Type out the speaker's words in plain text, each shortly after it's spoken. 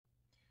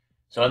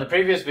So in the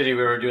previous video,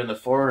 we were doing the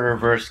forward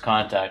reverse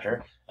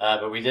contactor,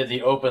 but we did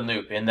the open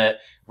loop in that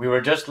we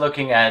were just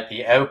looking at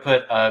the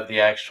output of the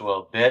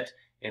actual bit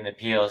in the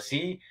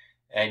PLC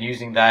and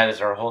using that as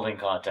our holding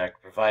contact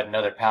to provide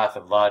another path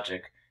of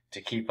logic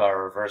to keep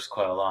our reverse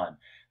coil on.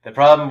 The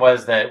problem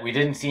was that we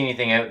didn't see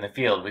anything out in the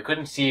field. We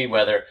couldn't see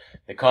whether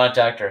the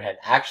contactor had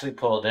actually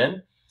pulled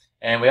in,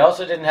 and we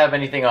also didn't have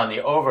anything on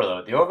the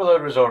overload. The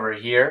overload was over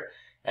here,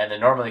 and the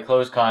normally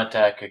closed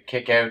contact could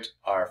kick out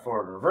our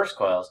forward reverse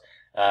coils.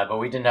 But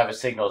we didn't have a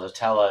signal to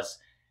tell us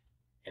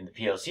in the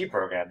PLC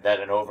program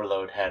that an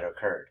overload had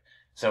occurred.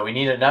 So we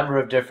need a number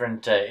of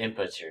different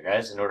inputs here,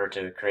 guys, in order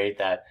to create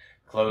that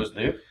closed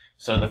loop.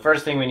 So the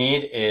first thing we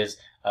need is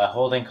a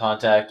holding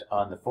contact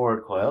on the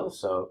forward coil.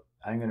 So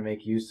I'm going to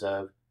make use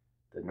of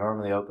the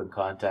normally open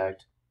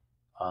contact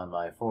on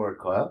my forward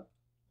coil.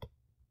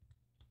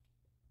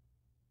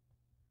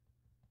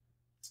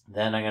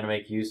 Then I'm going to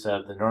make use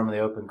of the normally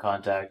open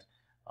contact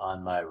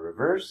on my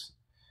reverse.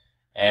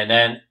 And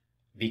then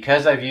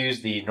because I've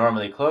used the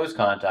normally closed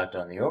contact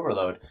on the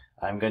overload,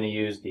 I'm going to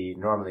use the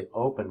normally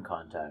open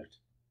contact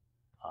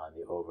on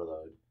the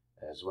overload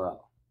as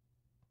well.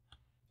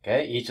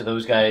 Okay, each of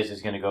those guys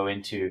is going to go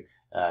into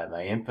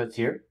my inputs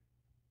here.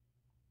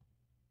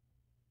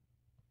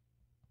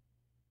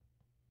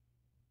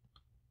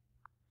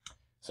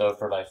 So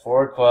for my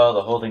forward coil,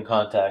 the holding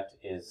contact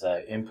is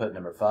input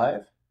number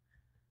 5.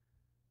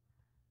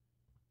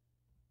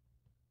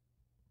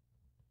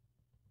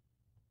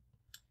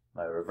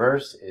 My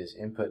reverse is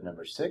input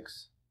number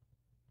 6.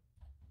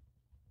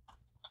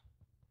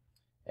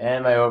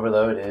 And my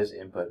overload is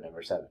input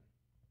number 7.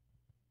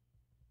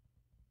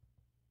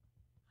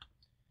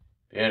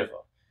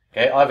 Beautiful.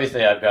 Okay,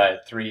 obviously I've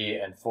got 3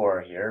 and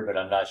 4 here, but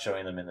I'm not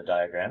showing them in the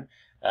diagram.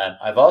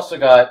 I've also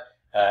got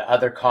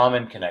other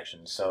common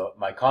connections. So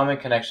my common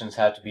connections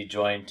have to be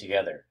joined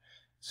together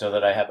so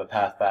that I have a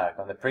path back.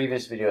 On the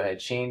previous video I had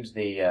changed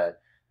the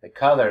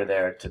color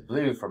there to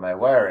blue for my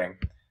wiring,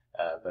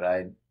 but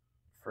I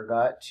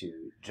forgot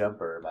to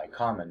jumper my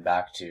common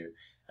back to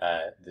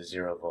the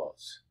 0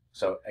 volts.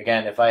 So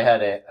again, if I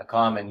had a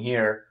common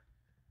here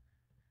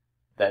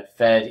that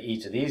fed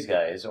each of these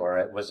guys, or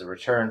it was a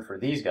return for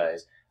these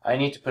guys, I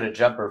need to put a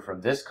jumper from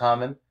this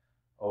common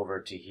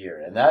over to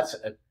here. And that's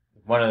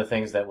one of the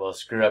things that will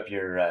screw up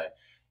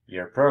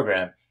your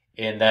program,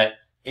 in that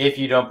if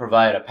you don't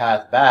provide a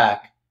path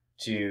back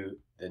to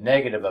the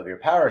negative of your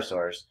power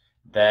source,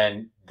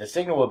 then the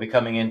signal will be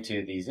coming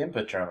into these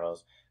input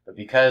terminals. But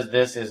because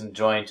this isn't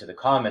joined to the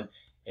common,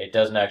 it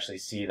doesn't actually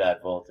see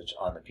that voltage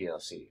on the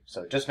PLC.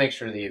 So just make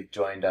sure that you've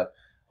joined up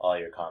all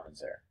your commons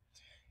there.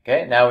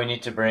 Okay, now we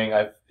need to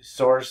I've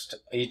sourced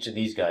each of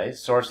these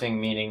guys. Sourcing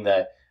meaning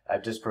that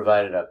I've just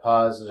provided a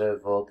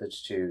positive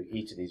voltage to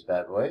each of these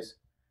bad boys.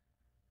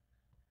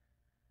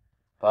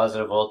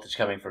 Positive voltage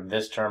coming from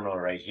this terminal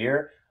right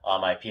here on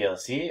my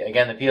PLC.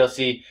 Again, the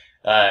PLC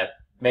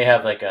may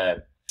have like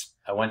a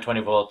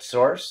 120 volt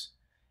source.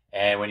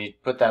 And when you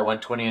put that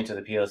 120 into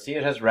the PLC,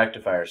 it has a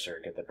rectifier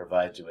circuit that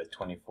provides you with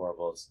 24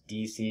 volts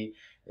DC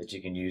that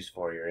you can use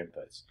for your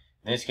inputs.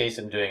 In this case,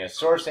 I'm doing a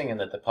sourcing, and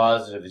that the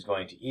positive is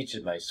going to each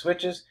of my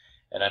switches,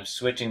 and I'm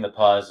switching the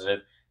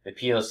positive. The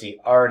PLC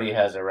already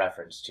has a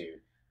reference to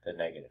the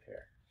negative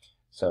here.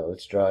 So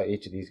let's draw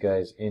each of these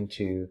guys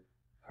into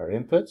our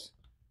inputs.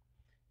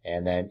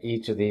 And then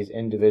each of these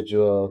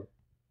individual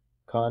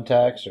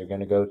contacts are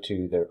going to go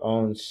to their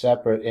own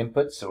separate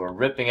inputs. So we're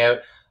ripping out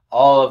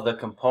all of the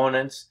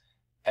components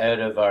out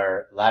of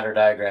our ladder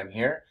diagram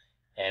here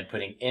and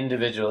putting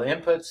individual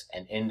inputs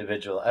and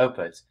individual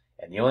outputs.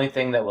 And the only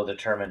thing that will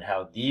determine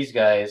how these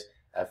guys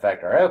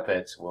affect our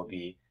outputs will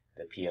be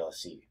the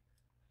PLC.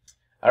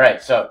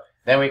 Alright, so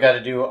then we got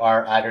to do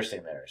our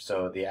addressing there.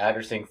 So the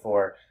addressing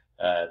for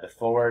the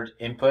forward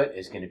input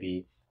is going to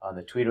be, on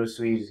the Tweedo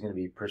suite, is going to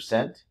be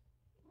 %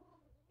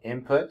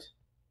 input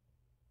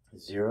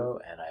 0,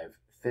 and I've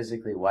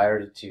physically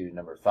wired it to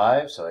number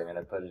 5, so I'm going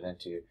to put it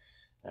into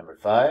number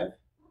 5.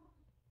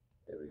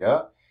 There we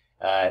go.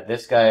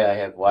 This guy I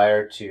have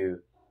wired to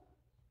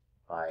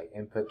my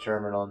input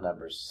terminal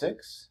number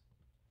 6.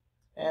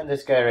 And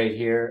this guy right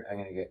here, I'm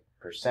going to get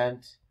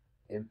 %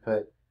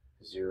 input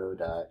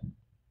 0.7.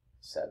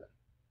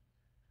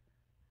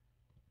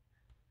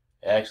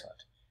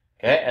 Excellent.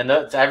 Okay, and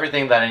that's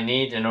everything that I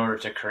need in order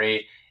to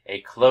create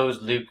a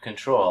closed loop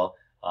control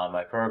on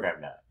my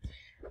program now.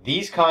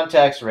 These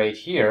contacts right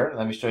here,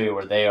 let me show you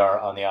where they are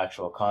on the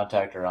actual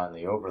contactor on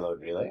the overload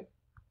relay.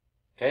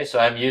 Okay, so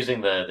I'm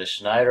using the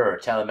Schneider or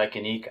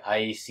Telemecanique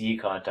IEC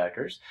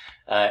contactors,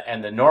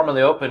 and the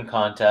normally open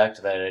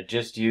contact that I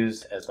just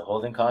used as the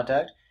holding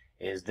contact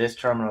is this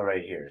terminal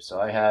right here.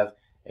 So I have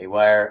a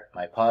wire,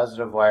 my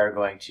positive wire,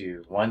 going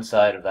to one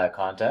side of that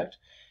contact,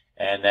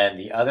 and then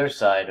the other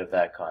side of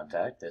that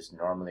contact, this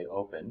normally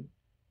open,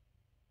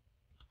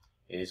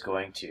 is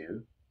going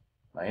to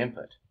my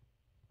input.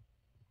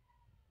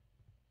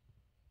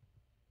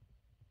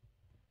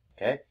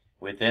 Okay.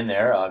 Within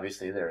there,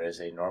 obviously, there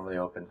is a normally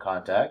open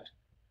contact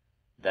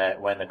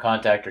that when the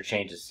contactor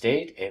changes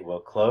state, it will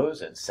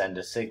close and send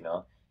a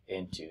signal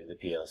into the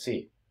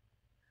PLC.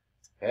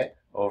 Okay,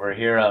 over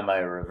here on my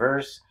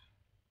reverse,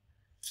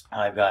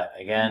 I've got,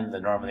 again,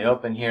 the normally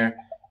open here.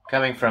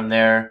 Coming from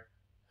there,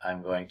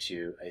 I'm going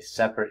to a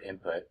separate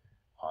input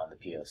on the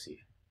PLC.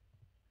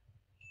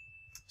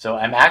 So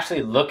I'm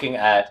actually looking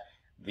at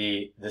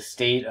the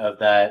state of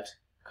that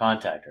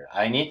contactor.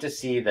 I need to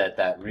see that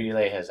that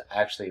relay has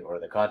actually, or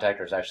the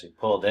contactor is actually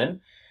pulled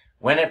in.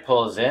 When it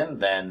pulls in,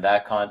 then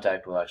that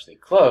contact will actually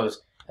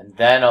close, and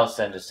then I'll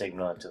send a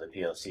signal into the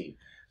PLC.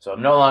 So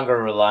I'm no longer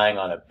relying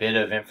on a bit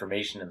of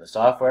information in the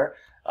software.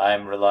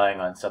 I'm relying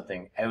on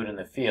something out in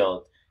the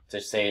field to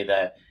say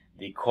that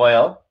the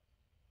coil,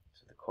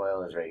 so the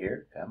coil is right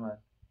here. Come on,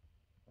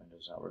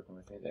 Windows not working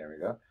with me. There we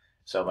go.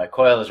 So my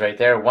coil is right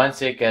there.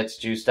 Once it gets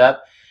juiced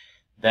up,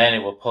 then it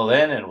will pull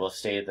in and will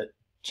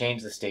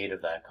change the state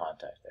of that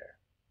contact there.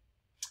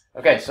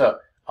 Okay, so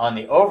on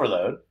the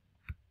overload,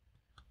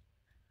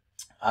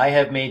 I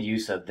have made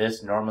use of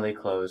this normally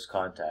closed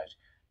contact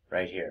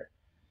right here.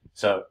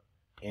 So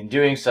in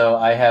doing so,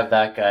 I have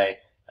that guy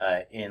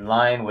in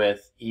line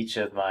with each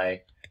of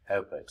my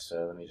outputs.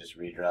 So let me just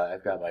redraw.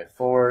 I've got my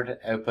forward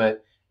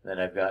output, then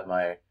I've got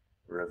my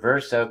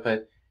reverse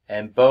output,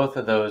 and both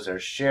of those are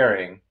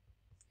sharing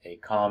a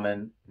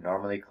common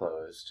normally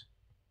closed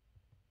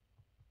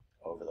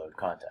overload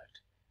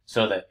contact.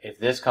 So that if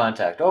this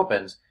contact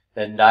opens,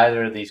 then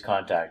neither of these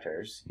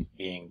contactors,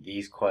 being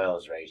these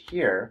coils right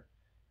here,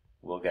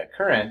 will get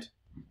current,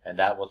 and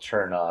that will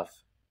turn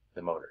off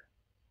the motor.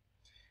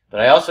 But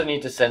I also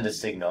need to send a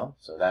signal,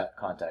 so that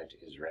contact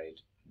is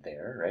right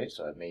there, right?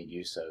 So I've made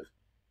use of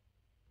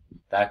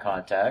that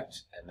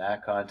contact, and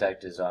that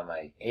contact is on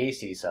my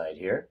AC side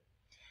here.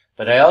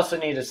 But I also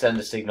need to send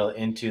a signal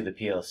into the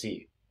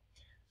PLC.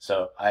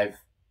 So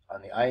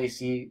on the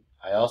IAC,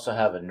 I also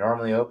have a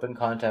normally open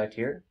contact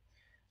here.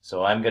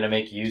 So I'm going to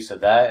make use of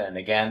that, and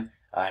again,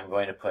 I'm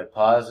going to put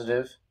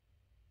positive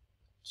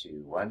to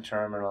one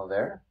terminal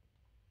there.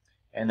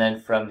 And then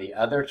from the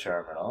other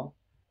terminal,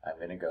 I'm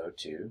going to go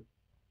to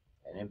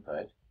an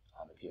input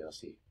on the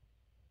PLC.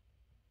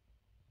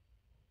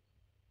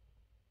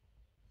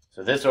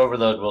 So this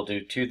overload will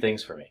do two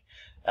things for me.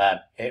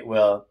 This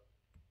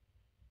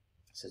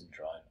isn't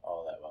drawing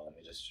all that well. Let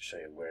me just show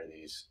you where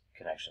these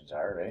connections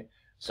are, right?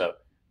 So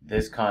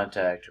this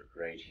contact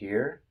right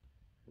here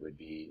would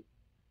be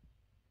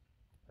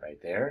right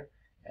there,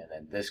 and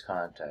then this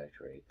contact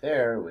right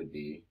there would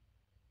be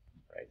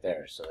right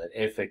there. So that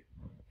if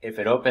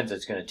it opens,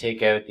 it's going to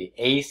take out the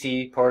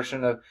AC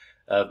portion of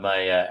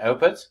my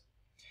outputs.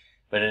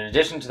 But in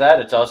addition to that,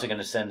 it's also going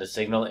to send a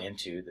signal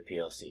into the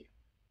PLC.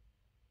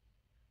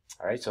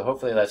 All right, so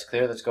hopefully that's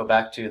clear. Let's go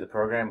back to the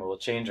program. We'll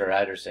change our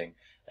addressing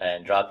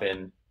and drop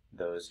in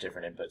those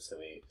different inputs that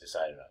we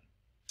decided on.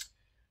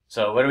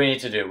 So what do we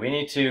need to do? We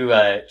need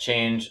to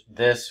change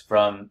this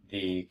from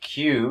the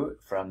Q,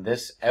 from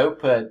this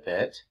output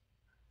bit,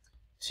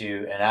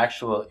 to an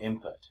actual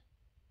input.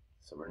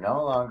 So we're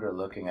no longer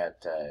looking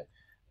at the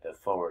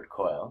forward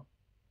coil.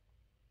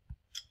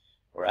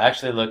 We're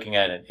actually looking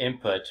at an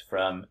input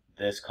from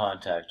this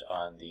contact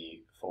on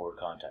the forward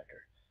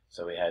contactor.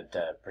 So we had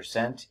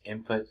percent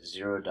input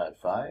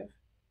 0.5.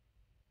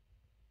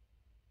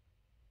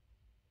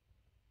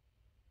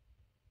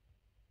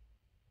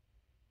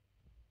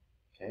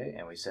 Okay,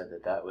 and we said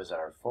that that was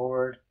our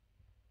forward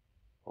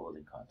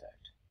holding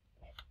contact.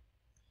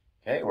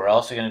 Okay, we're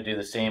also going to do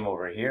the same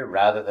over here.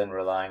 Rather than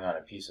relying on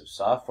a piece of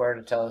software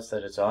to tell us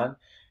that it's on,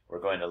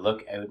 we're going to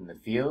look out in the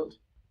field,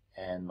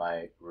 and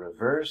my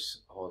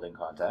reverse holding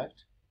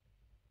contact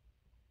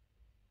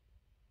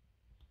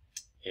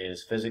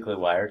is physically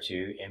wired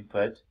to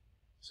input,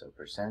 so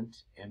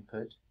percent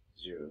input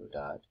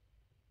 0.6.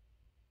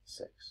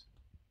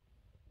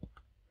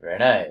 Very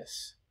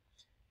nice.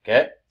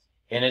 Okay.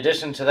 In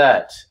addition to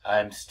that,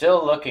 I'm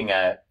still looking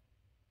at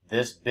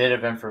this bit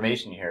of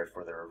information here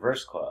for the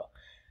reverse coil,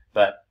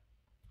 but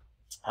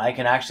I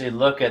can actually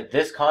look at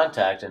this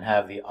contact and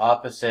have the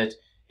opposite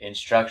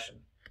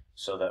instruction,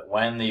 so that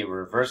when the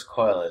reverse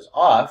coil is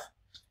off,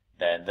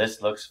 then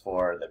this looks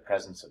for the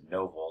presence of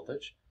no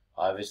voltage.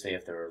 Obviously,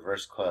 if the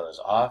reverse coil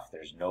is off,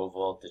 there's no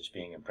voltage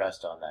being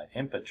impressed on that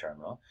input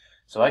terminal.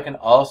 So I can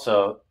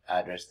also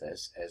address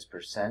this as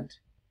percent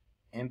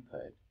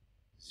input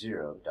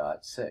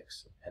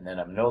 0.6. And then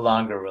I'm no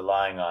longer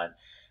relying on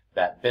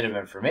that bit of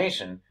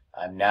information.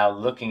 I'm now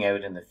looking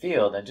out in the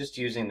field and just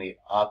using the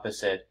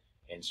opposite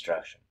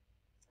instruction.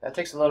 That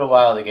takes a little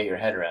while to get your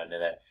head around, in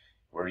that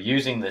we're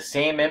using the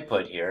same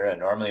input here, a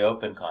normally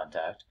open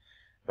contact,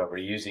 but we're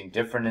using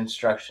different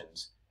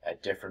instructions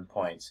at different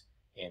points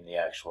in the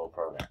actual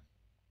program.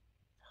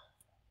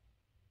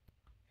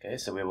 Okay,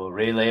 so we will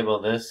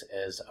relabel this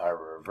as our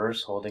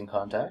reverse holding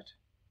contact.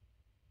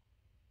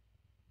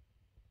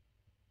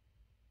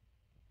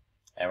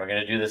 And we're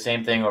going to do the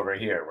same thing over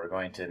here. We're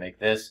going to make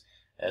this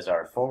as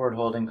our forward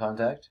holding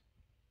contact.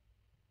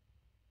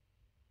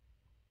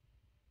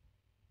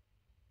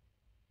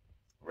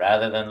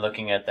 Rather than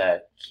looking at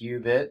that Q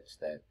bit,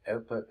 that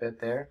output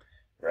bit there,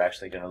 we're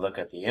actually going to look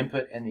at the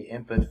input, and the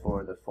input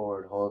for the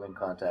forward holding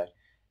contact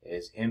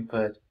is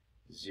input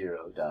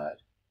 0.5.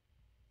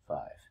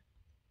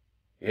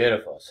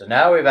 Beautiful. So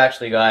now we've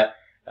actually got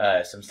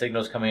some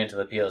signals coming into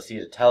the PLC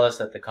to tell us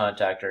that the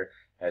contactor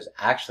has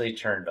actually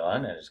turned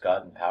on and has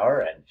gotten power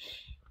and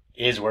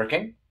is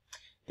working.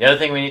 The other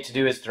thing we need to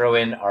do is throw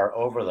in our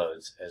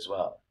overloads as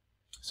well.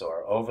 So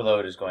our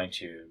overload is going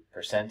to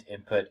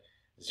 %input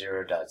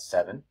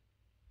 0.7,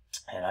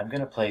 and I'm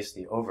going to place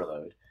the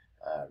overload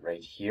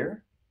right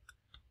here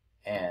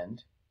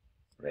and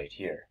right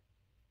here.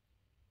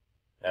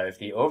 Now if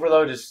the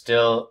overload is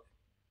still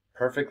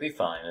perfectly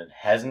fine and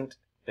hasn't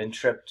been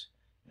tripped,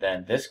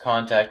 then this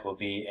contact will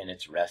be in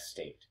its rest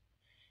state.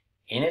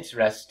 In its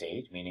rest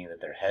state, meaning that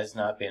there has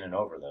not been an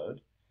overload,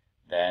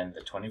 then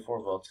the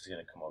 24 volts is going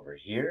to come over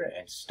here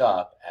and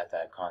stop at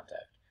that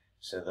contact.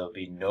 So there'll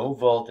be no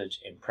voltage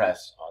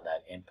impressed on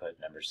that input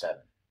number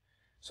 7.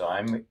 So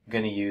I'm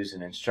going to use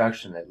an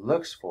instruction that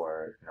looks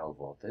for no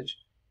voltage,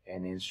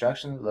 and the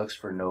instruction that looks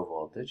for no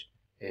voltage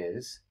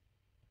is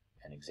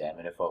an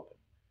examine if open.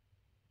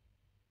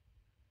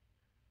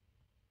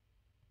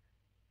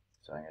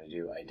 So I'm going to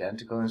do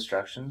identical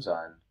instructions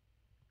on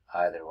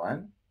either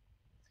one,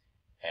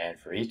 and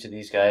for each of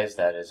these guys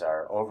that is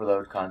our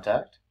overload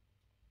contact.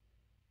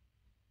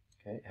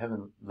 Okay, I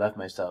haven't left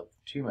myself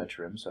too much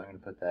room, so I'm going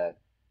to put that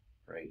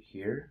right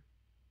here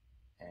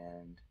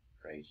and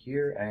right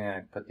here, and I'm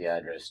going to put the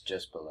address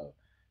just below.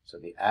 So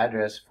the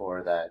address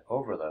for that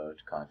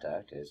overload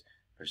contact is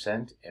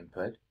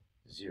 %input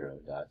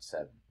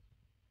 0.7.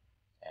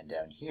 And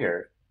down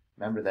here,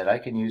 remember that I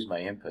can use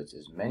my inputs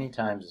as many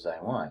times as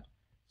I want,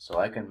 so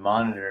I can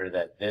monitor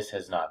that this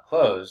has not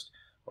closed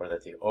or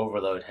that the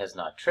overload has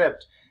not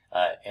tripped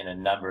in a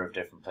number of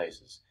different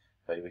places.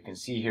 But we can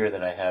see here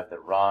that I have the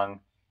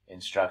wrong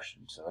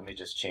instruction. So let me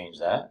just change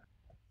that.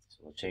 So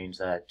we'll change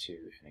that to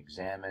an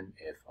examine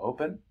if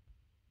open.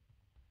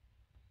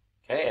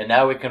 Okay, and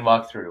now we can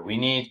walk through. We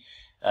need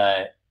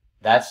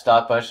that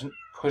stop button,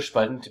 push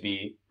button, to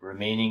be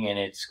remaining in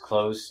its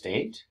closed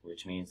state,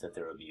 which means that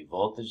there will be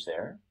voltage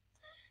there.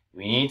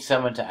 We need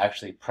someone to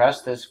actually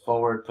press this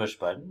forward push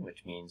button,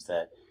 which means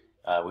that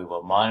we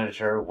will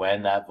monitor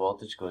when that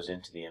voltage goes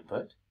into the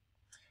input.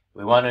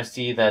 We want to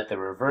see that the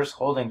reverse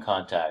holding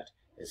contact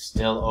is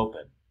still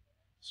open.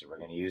 So we're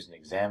going to use an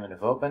examine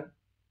if open.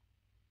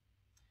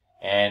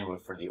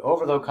 And for the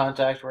overload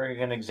contact, we're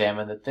going to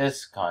examine that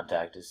this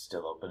contact is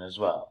still open as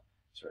well.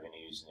 So we're going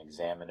to use an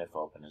examine if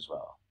open as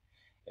well.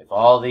 If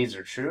all these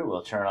are true,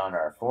 we'll turn on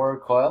our forward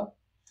coil.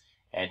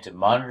 And to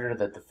monitor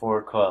that the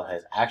forward coil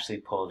has actually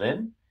pulled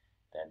in,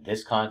 then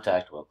this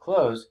contact will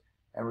close,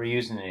 and we're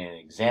using an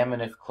examine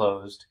if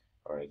closed,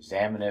 or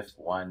examine if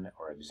 1,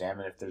 or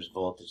examine if there's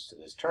voltage to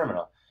this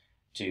terminal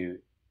to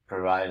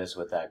provide us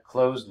with that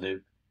closed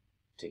loop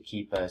to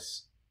keep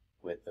us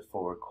with the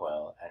forward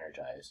coil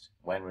energized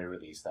when we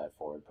release that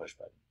forward push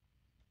button.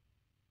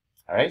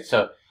 Alright,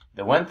 so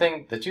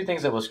the two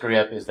things that will screw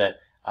up is that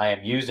I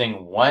am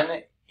using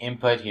one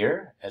input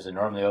here as a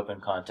normally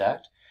open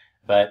contact,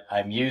 but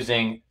I'm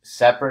using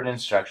separate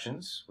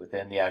instructions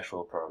within the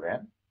actual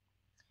program.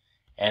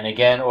 And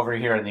again, over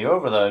here in the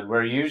overload,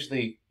 we're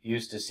usually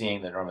used to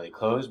seeing the normally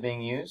closed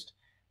being used.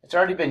 It's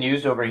already been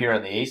used over here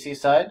on the AC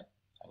side.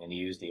 I'm going to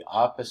use the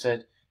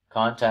opposite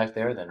contact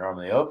there, the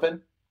normally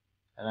open,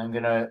 and I'm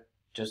going to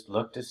just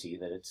look to see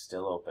that it's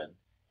still open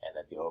and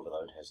that the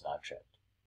overload has not tripped.